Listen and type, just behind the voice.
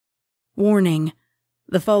Warning: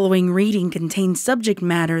 the following reading contains subject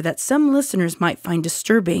matter that some listeners might find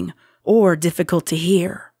disturbing or difficult to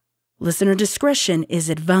hear. Listener discretion is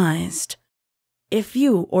advised. If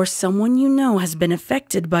you or someone you know has been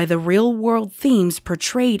affected by the real-world themes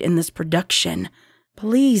portrayed in this production,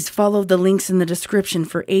 please follow the links in the description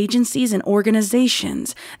for agencies and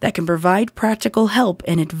organizations that can provide practical help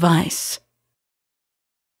and advice.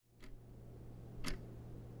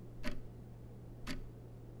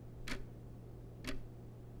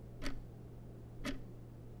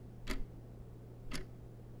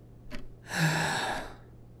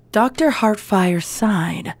 Dr. Heartfire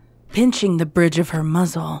sighed, pinching the bridge of her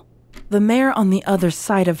muzzle. The mare on the other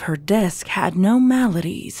side of her desk had no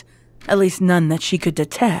maladies, at least none that she could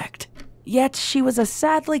detect. Yet she was a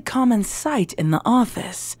sadly common sight in the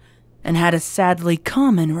office, and had a sadly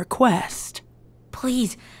common request.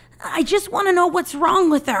 Please, I just want to know what's wrong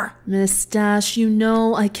with her. Miss Dash, you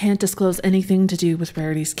know I can't disclose anything to do with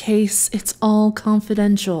Rarity's case. It's all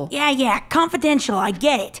confidential. Yeah, confidential, I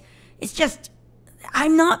get it. It's just,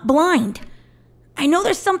 I'm not blind. I know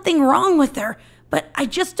there's something wrong with her, but I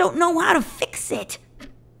just don't know how to fix it.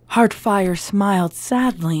 Heartfire smiled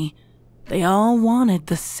sadly. They all wanted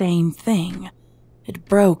the same thing. It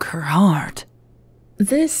broke her heart.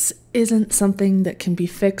 This isn't something that can be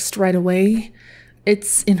fixed right away.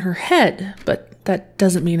 It's in her head, but that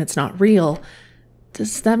doesn't mean it's not real.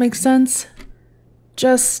 Does that make sense?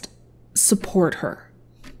 Just support her.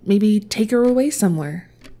 Maybe take her away somewhere.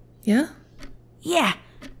 Yeah? Yeah,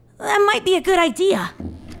 that might be a good idea.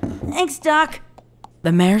 Thanks, Doc.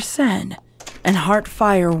 The mare said, and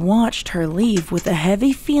Heartfire watched her leave with a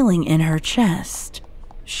heavy feeling in her chest.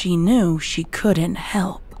 She knew she couldn't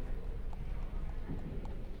help.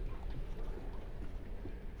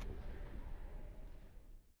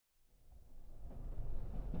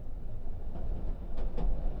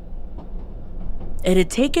 It had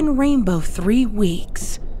taken Rainbow 3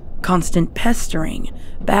 weeks. Constant pestering,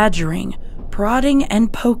 badgering, prodding,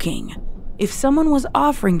 and poking. If someone was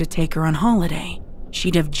offering to take her on holiday,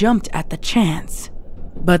 she'd have jumped at the chance.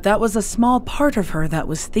 But that was a small part of her that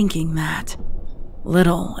was thinking that.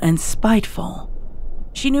 Little and spiteful.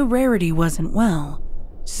 She knew Rarity wasn't well.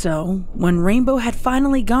 So, when Rainbow had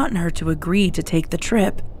finally gotten her to agree to take the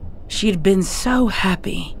trip, she'd been so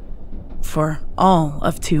happy. For all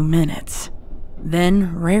of 2 minutes.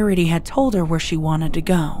 Then, Rarity had told her where she wanted to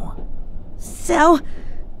go. So?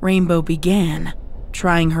 Rainbow began,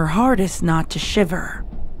 trying her hardest not to shiver.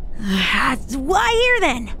 Why here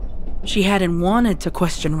then? She hadn't wanted to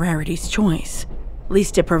question Rarity's choice,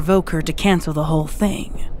 least to provoke her to cancel the whole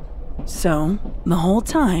thing. So, the whole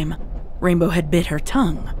time, Rainbow had bit her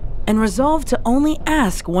tongue, and resolved to only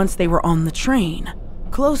ask once they were on the train,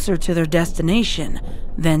 closer to their destination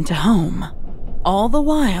than to home. All the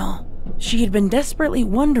while, she had been desperately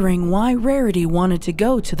wondering why Rarity wanted to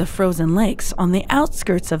go to the frozen lakes on the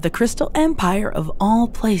outskirts of the Crystal Empire of all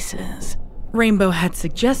places. Rainbow had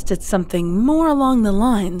suggested something more along the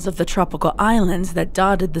lines of the tropical islands that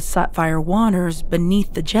dotted the sapphire waters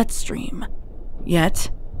beneath the jet stream.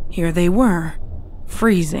 Yet, here they were,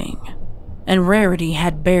 freezing, and Rarity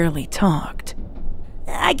had barely talked.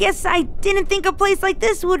 I guess I didn't think a place like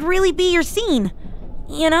this would really be your scene,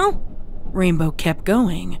 you know? Rainbow kept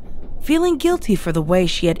going, feeling guilty for the way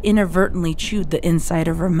she had inadvertently chewed the inside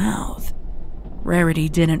of her mouth. Rarity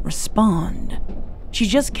didn't respond. She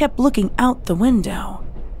just kept looking out the window.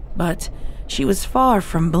 But she was far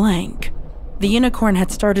from blank. The unicorn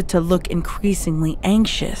had started to look increasingly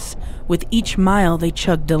anxious with each mile they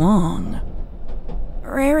chugged along.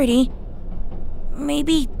 Rarity,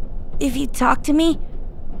 maybe if you talk to me,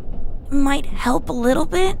 it might help a little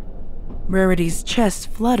bit? Rarity's chest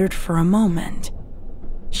fluttered for a moment.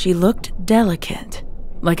 She looked delicate,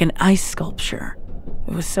 like an ice sculpture.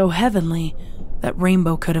 It was so heavenly that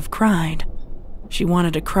Rainbow could have cried. She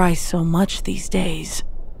wanted to cry so much these days.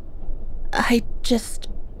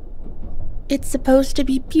 It's supposed to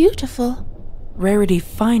be beautiful. Rarity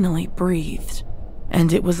finally breathed,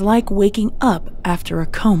 and it was like waking up after a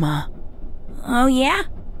coma. Oh yeah?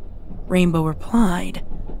 Rainbow replied,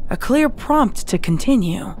 a clear prompt to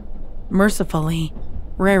continue. Mercifully,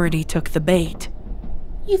 Rarity took the bait.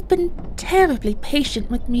 You've been terribly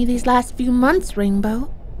patient with me these last few months,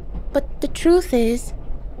 Rainbow. But the truth is,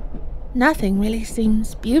 nothing really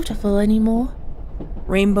seems beautiful anymore.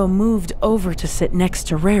 Rainbow moved over to sit next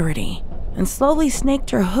to Rarity and slowly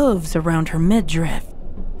snaked her hooves around her midriff.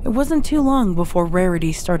 It wasn't too long before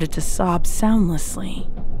Rarity started to sob soundlessly,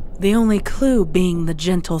 the only clue being the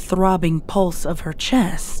gentle throbbing pulse of her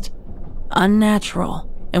chest. Unnatural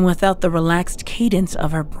and without the relaxed cadence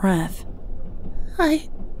of her breath.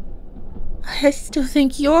 I still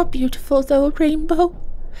think you're beautiful though, Rainbow.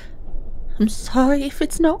 I'm sorry if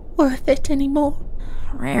it's not worth it anymore.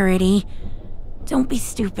 Rarity, don't be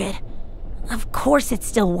stupid. Of course it's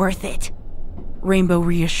still worth it. Rainbow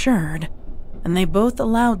reassured, and they both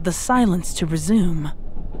allowed the silence to resume.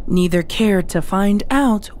 Neither cared to find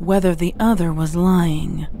out whether the other was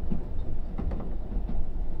lying.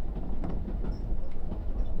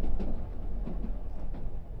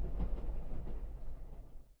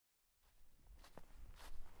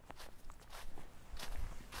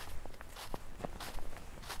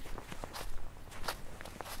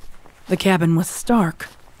 The cabin was stark,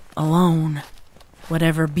 alone.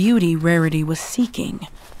 Whatever beauty Rarity was seeking,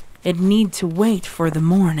 it'd need to wait for the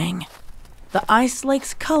morning. The ice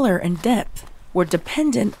lake's color and depth were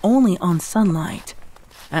dependent only on sunlight.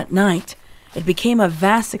 At night, it became a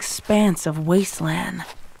vast expanse of wasteland,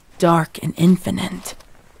 dark and infinite.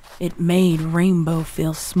 It made Rainbow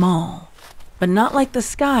feel small, but not like the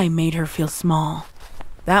sky made her feel small.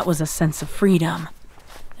 That was a sense of freedom.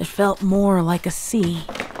 It felt more like a sea.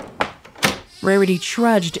 Rarity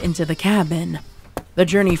trudged into the cabin. The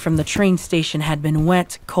journey from the train station had been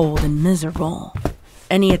wet, cold, and miserable.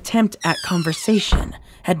 Any attempt at conversation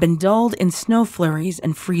had been dulled in snow flurries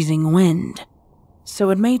and freezing wind.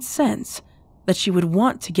 So it made sense that she would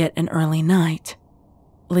want to get an early night.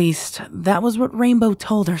 At least, that was what Rainbow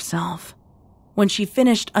told herself. When she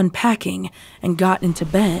finished unpacking and got into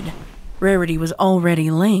bed, Rarity was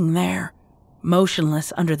already laying there,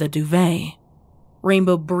 motionless under the duvet.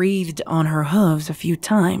 Rainbow breathed on her hooves a few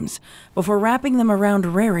times before wrapping them around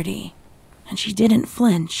Rarity, and she didn't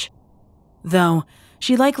flinch. Though,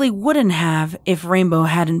 she likely wouldn't have if Rainbow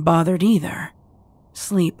hadn't bothered either.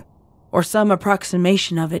 Sleep, or some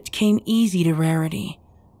approximation of it, came easy to Rarity,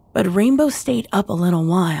 but Rainbow stayed up a little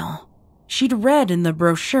while. She'd read in the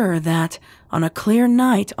brochure that, on a clear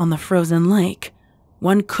night on the frozen lake,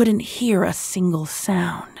 one couldn't hear a single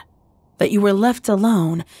sound. That you were left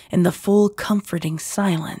alone in the full comforting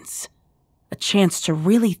silence, a chance to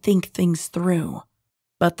really think things through.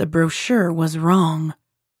 But the brochure was wrong.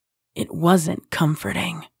 It wasn't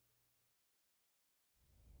comforting.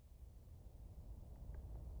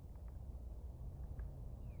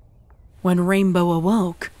 When Rainbow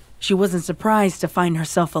awoke, she wasn't surprised to find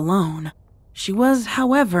herself alone. She was,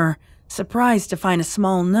 however, surprised to find a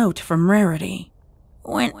small note from Rarity.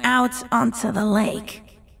 Went out onto the lake.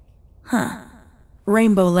 Huh.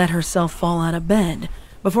 Rainbow let herself fall out of bed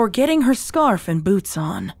before getting her scarf and boots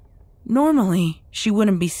on. Normally, she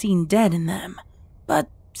wouldn't be seen dead in them, but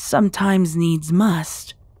sometimes needs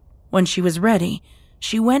must. When she was ready,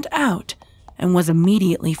 she went out and was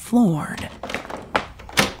immediately floored.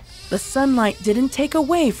 The sunlight didn't take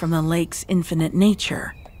away from the lake's infinite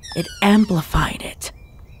nature. It amplified it.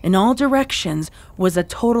 In all directions was a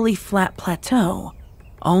totally flat plateau,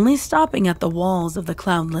 only stopping at the walls of the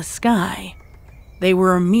cloudless sky. They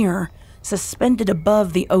were a mirror suspended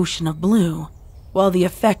above the ocean of blue. While the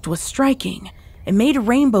effect was striking, it made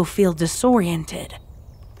Rainbow feel disoriented,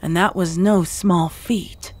 and that was no small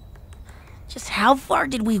feat. Just how far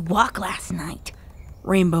did we walk last night?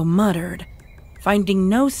 Rainbow muttered, finding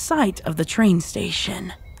no sight of the train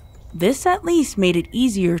station. This at least made it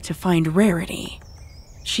easier to find Rarity.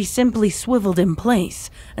 She simply swiveled in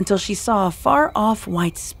place until she saw a far-off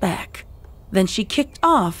white speck. Then she kicked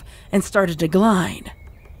off and started to glide.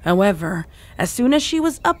 However, as soon as she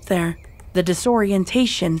was up there, the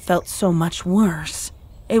disorientation felt so much worse.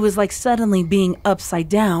 It was like suddenly being upside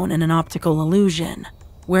down in an optical illusion,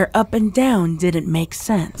 where up and down didn't make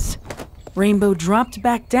sense. Rainbow dropped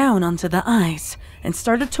back down onto the ice and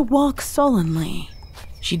started to walk sullenly.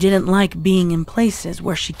 She didn't like being in places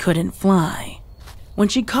where she couldn't fly. When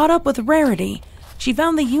she caught up with Rarity, she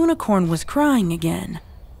found the unicorn was crying again.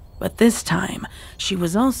 But this time, she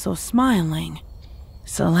was also smiling.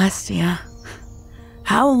 Celestia.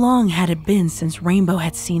 How long had it been since Rainbow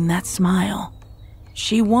had seen that smile?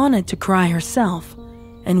 She wanted to cry herself,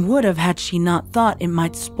 and would have had she not thought it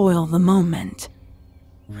might spoil the moment.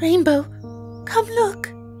 Rainbow, come look.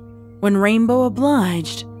 When Rainbow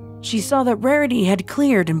obliged, she saw that Rarity had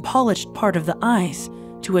cleared and polished part of the ice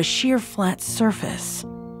to a sheer flat surface.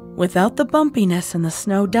 Without the bumpiness and the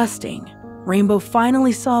snow dusting, Rainbow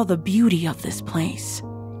finally saw the beauty of this place.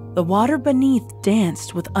 The water beneath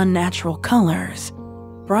danced with unnatural colors,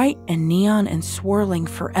 bright and neon and swirling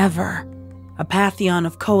forever. A pantheon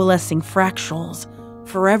of coalescing fractals,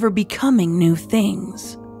 forever becoming new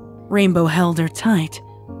things. Rainbow held her tight,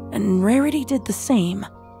 and Rarity did the same.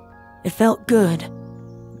 It felt good.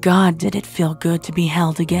 God, did it feel good to be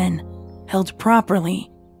held again, held properly,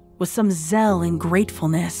 with some zeal and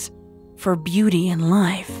gratefulness for beauty and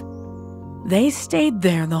life. They stayed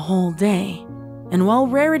there the whole day, and while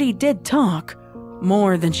Rarity did talk,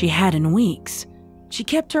 more than she had in weeks, she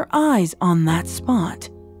kept her eyes on that spot,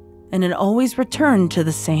 and it always returned to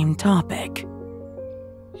the same topic.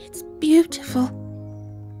 It's beautiful.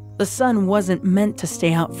 The sun wasn't meant to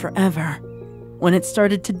stay out forever. When it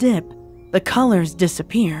started to dip, the colors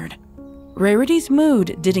disappeared. Rarity's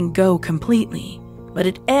mood didn't go completely, but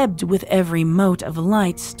it ebbed with every mote of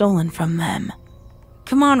light stolen from them.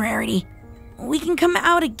 Come on, Rarity. We can come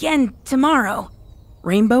out again tomorrow.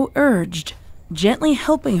 Rainbow urged, gently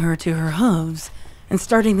helping her to her hooves and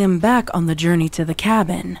starting them back on the journey to the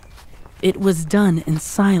cabin. It was done in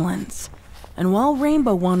silence, and while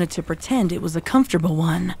Rainbow wanted to pretend it was a comfortable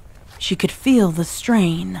one, she could feel the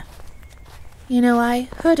strain. You know, I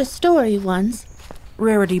heard a story once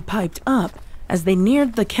Rarity piped up as they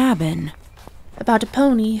neared the cabin. about a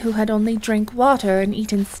pony who had only drank water and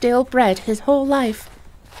eaten stale bread his whole life.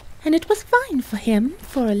 And it was fine for him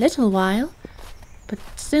for a little while, but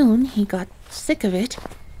soon he got sick of it.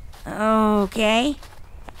 Okay.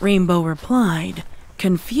 Rainbow replied,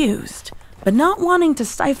 confused, but not wanting to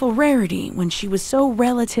stifle Rarity when she was so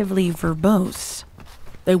relatively verbose.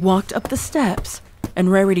 They walked up the steps,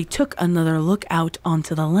 and Rarity took another look out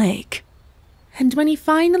onto the lake. And when he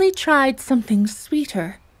finally tried something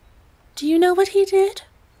sweeter, do you know what he did?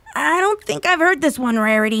 I don't think I've heard this one,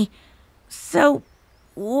 Rarity. So,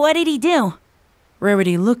 what did he do?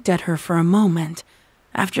 Rarity looked at her for a moment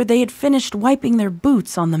after they had finished wiping their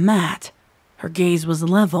boots on the mat. Her gaze was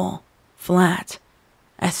level, flat,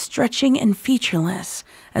 as stretching and featureless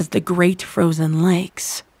as the great frozen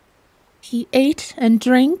lakes. He ate and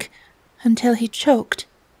drank until he choked.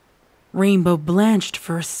 Rainbow blanched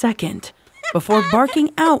for a second before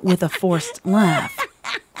barking out with a forced laugh.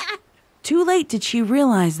 Too late did she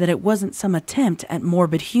realize that it wasn't some attempt at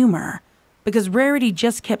morbid humor, because Rarity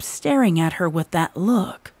just kept staring at her with that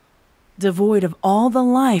look, devoid of all the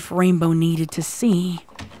life Rainbow needed to see,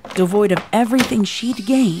 devoid of everything she'd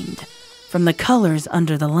gained from the colors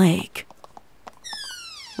under the lake.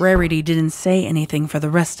 Rarity didn't say anything for the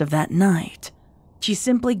rest of that night. She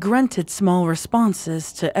simply grunted small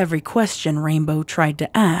responses to every question Rainbow tried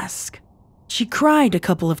to ask. She cried a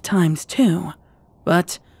couple of times too,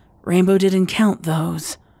 but Rainbow didn't count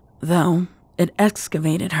those, though it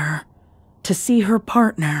excavated her. To see her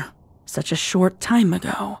partner, such a short time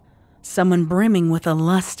ago, someone brimming with a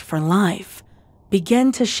lust for life,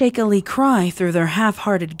 begin to shakily cry through their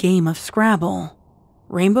half-hearted game of Scrabble.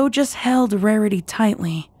 Rainbow just held Rarity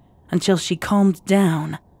tightly until she calmed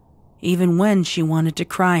down, even when she wanted to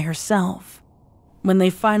cry herself. When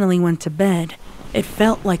they finally went to bed, it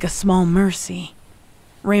felt like a small mercy.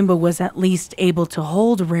 Rainbow was at least able to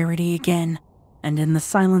hold Rarity again, and in the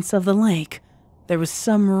silence of the lake, there was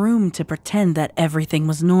some room to pretend that everything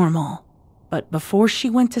was normal. But before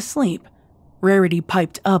she went to sleep, Rarity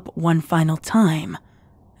piped up one final time,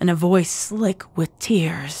 in a voice slick with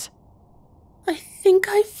tears. I think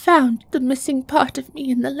I found the missing part of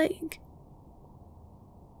me in the lake.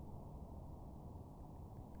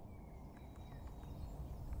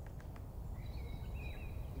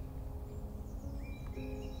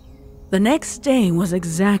 The next day was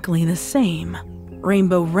exactly the same.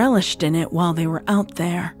 Rainbow relished in it while they were out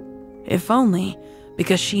there, if only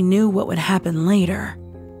because she knew what would happen later.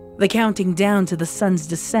 The counting down to the sun's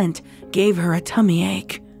descent gave her a tummy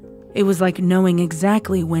ache. It was like knowing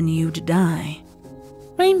exactly when you'd die.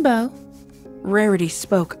 Rainbow? Rarity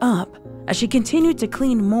spoke up as she continued to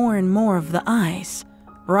clean more and more of the ice,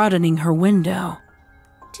 broadening her window.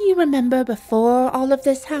 Do you remember before all of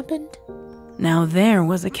this happened? Now there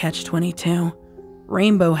was a catch-22.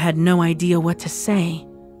 Rainbow had no idea what to say.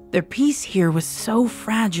 Their peace here was so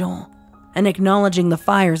fragile, and acknowledging the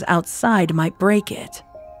fires outside might break it.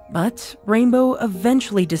 But Rainbow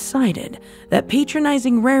eventually decided that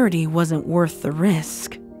patronizing Rarity wasn't worth the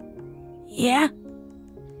risk. Yeah?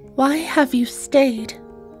 Why have you stayed?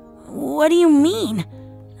 What do you mean?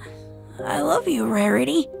 I love you,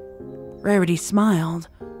 Rarity. Rarity smiled,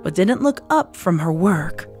 but didn't look up from her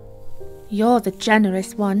work. You're the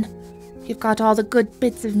generous one. You've got all the good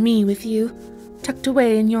bits of me with you, tucked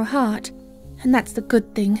away in your heart. And that's the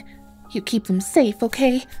good thing. You keep them safe,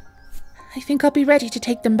 okay? I think I'll be ready to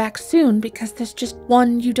take them back soon because there's just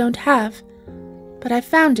one you don't have. But I've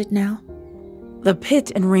found it now. The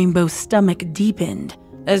pit in Rainbow's stomach deepened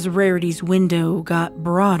as Rarity's window got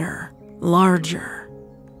broader, larger.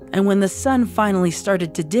 And when the sun finally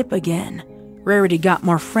started to dip again, Rarity got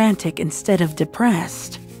more frantic instead of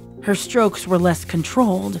depressed. Her strokes were less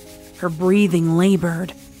controlled, her breathing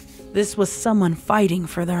labored. This was someone fighting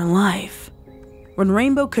for their life. When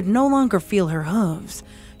Rainbow could no longer feel her hooves,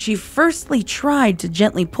 She firstly tried to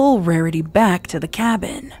gently pull Rarity back to the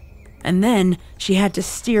cabin, and then she had to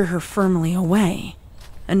steer her firmly away.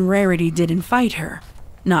 And Rarity didn't fight her,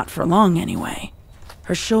 not for long anyway.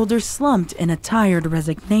 Her shoulders slumped in a tired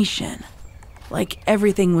resignation, like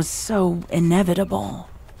everything was so inevitable.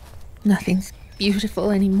 Nothing's beautiful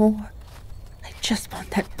anymore. I just want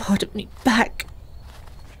that part of me back.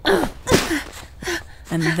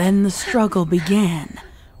 And then the struggle began,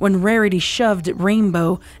 when Rarity shoved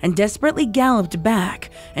Rainbow and desperately galloped back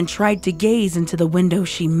and tried to gaze into the window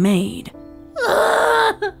she made.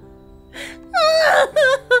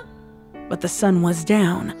 But the sun was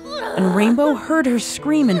down, and Rainbow heard her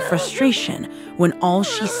scream in frustration when all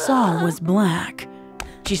she saw was black.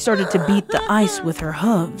 She started to beat the ice with her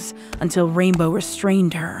hooves until Rainbow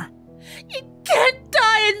restrained her. You can't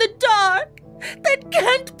die in the dark! That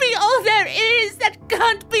can't be all there is! That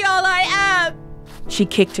can't be all I am! She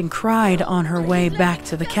kicked and cried on her way back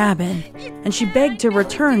to the cabin, and she begged to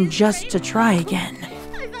return just to try again.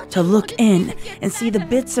 To look in and see the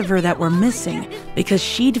bits of her that were missing because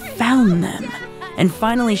she'd found them. And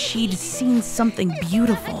finally she'd seen something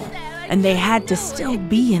beautiful, and they had to still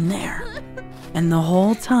be in there. And the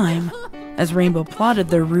whole time, as Rainbow plotted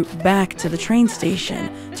their route back to the train station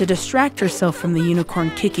to distract herself from the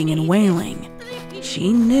unicorn kicking and wailing,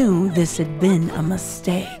 she knew this had been a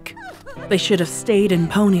mistake. They should have stayed in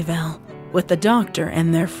Ponyville with the doctor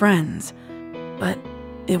and their friends. But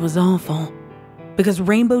it was awful, because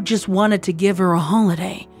Rainbow just wanted to give her a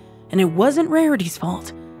holiday, and it wasn't Rarity's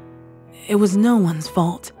fault. It was no one's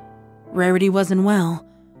fault. Rarity wasn't well.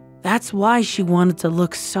 That's why she wanted to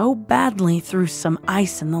look so badly through some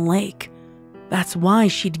ice in the lake. That's why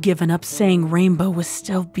she'd given up saying Rainbow was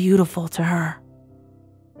still beautiful to her.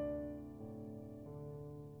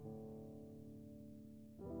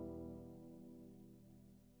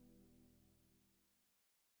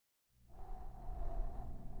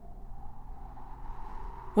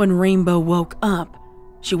 When Rainbow woke up,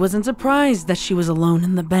 she wasn't surprised that she was alone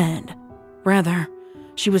in the bed. Rather,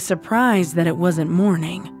 she was surprised that it wasn't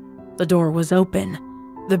morning. The door was open.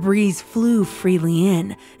 The breeze flew freely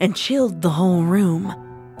in and chilled the whole room.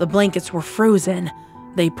 The blankets were frozen.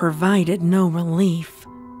 They provided no relief.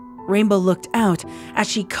 Rainbow looked out as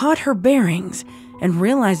she caught her bearings and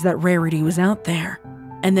realized that Rarity was out there.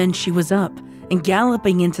 And then she was up and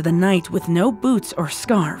galloping into the night with no boots or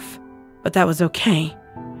scarf. But that was okay.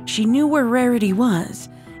 She knew where Rarity was,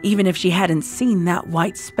 even if she hadn't seen that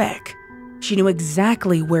white speck. She knew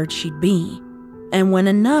exactly where she'd be. And when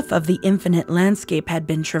enough of the infinite landscape had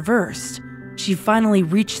been traversed, she finally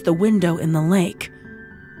reached the window in the lake.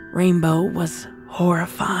 Rainbow was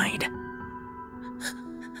horrified.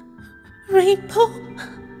 Rainbow?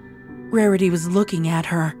 Rarity was looking at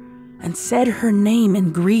her and said her name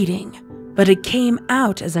in greeting, but it came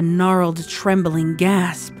out as a gnarled, trembling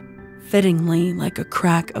gasp, fittingly like a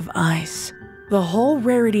crack of ice. The hole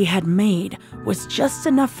Rarity had made was just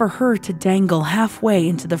enough for her to dangle halfway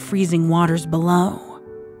into the freezing waters below.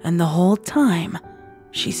 And the whole time,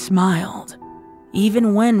 she smiled.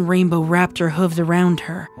 Even when Rainbow wrapped her hooves around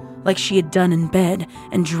her, like she had done in bed,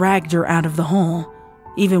 and dragged her out of the hole.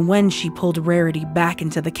 Even when she pulled Rarity back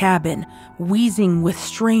into the cabin, wheezing with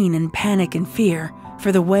strain and panic and fear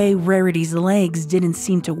for the way Rarity's legs didn't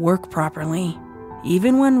seem to work properly.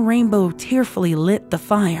 Even when Rainbow tearfully lit the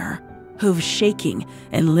fire, hooves shaking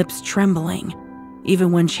and lips trembling.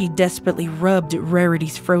 Even when she desperately rubbed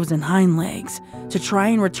Rarity's frozen hind legs to try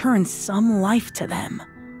and return some life to them.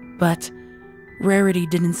 But Rarity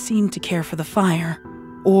didn't seem to care for the fire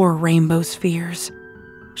or Rainbow's fears.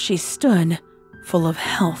 She stood, full of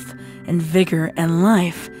health and vigor and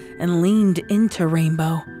life, and leaned into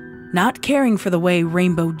Rainbow, not caring for the way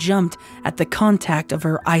Rainbow jumped at the contact of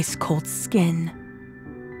her ice-cold skin.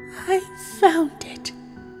 I found it,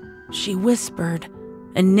 she whispered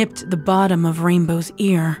and nipped the bottom of Rainbow's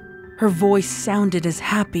ear. Her voice sounded as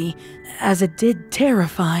happy as it did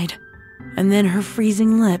terrified. And then her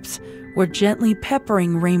freezing lips were gently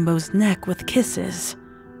peppering Rainbow's neck with kisses.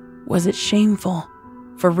 Was it shameful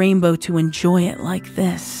for Rainbow to enjoy it like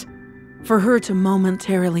this? For her to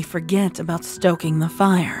momentarily forget about stoking the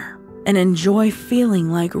fire and enjoy feeling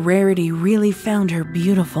like Rarity really found her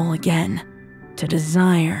beautiful again? To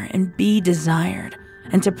desire and be desired,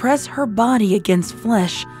 and to press her body against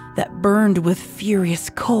flesh that burned with furious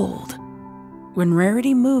cold. When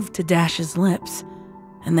Rarity moved to Dash's lips,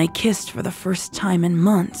 and they kissed for the first time in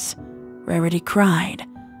months, Rarity cried,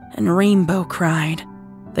 and Rainbow cried.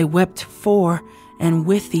 They wept for and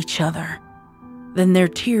with each other. Then their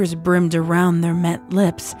tears brimmed around their met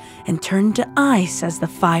lips and turned to ice as the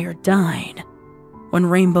fire died. When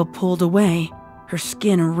Rainbow pulled away, Her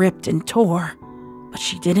skin ripped and tore, but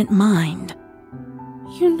she didn't mind.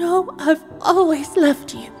 You know I've always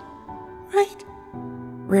loved you, right?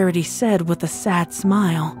 Rarity said with a sad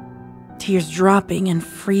smile, tears dropping and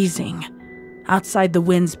freezing. Outside, the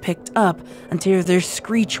winds picked up until their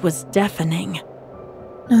screech was deafening.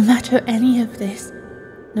 No matter any of this,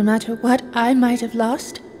 no matter what I might have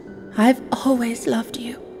lost, I've always loved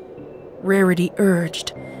you. Rarity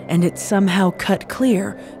urged, and it somehow cut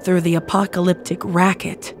clear through the apocalyptic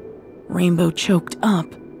racket. Rainbow choked up.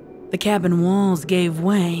 The cabin walls gave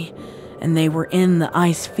way, and they were in the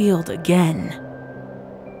ice field again.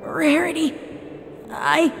 Rarity,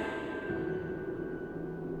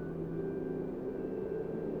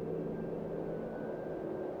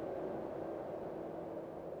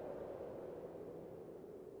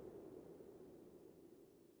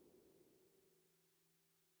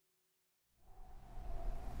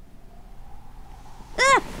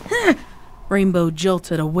 Rainbow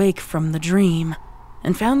jolted awake from the dream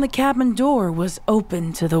and found the cabin door was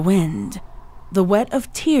open to the wind. The wet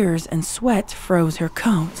of tears and sweat froze her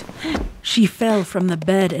coat. She fell from the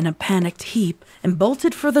bed in a panicked heap and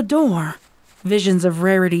bolted for the door. Visions of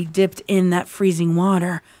Rarity dipped in that freezing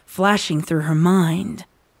water, flashing through her mind.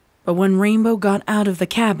 But when Rainbow got out of the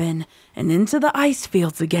cabin and into the ice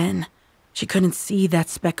fields again, she couldn't see that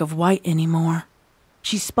speck of white anymore.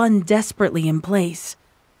 She spun desperately in place.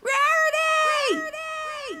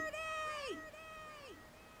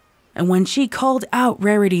 And when she called out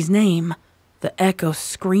Rarity's name, the echo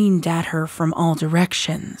screamed at her from all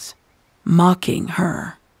directions, mocking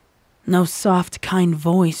her. No soft, kind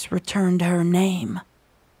voice returned her name.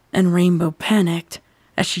 And Rainbow panicked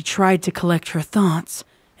as she tried to collect her thoughts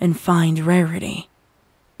and find Rarity.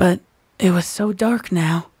 But it was so dark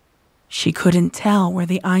now, she couldn't tell where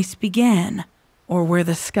the ice began or where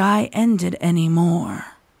the sky ended anymore.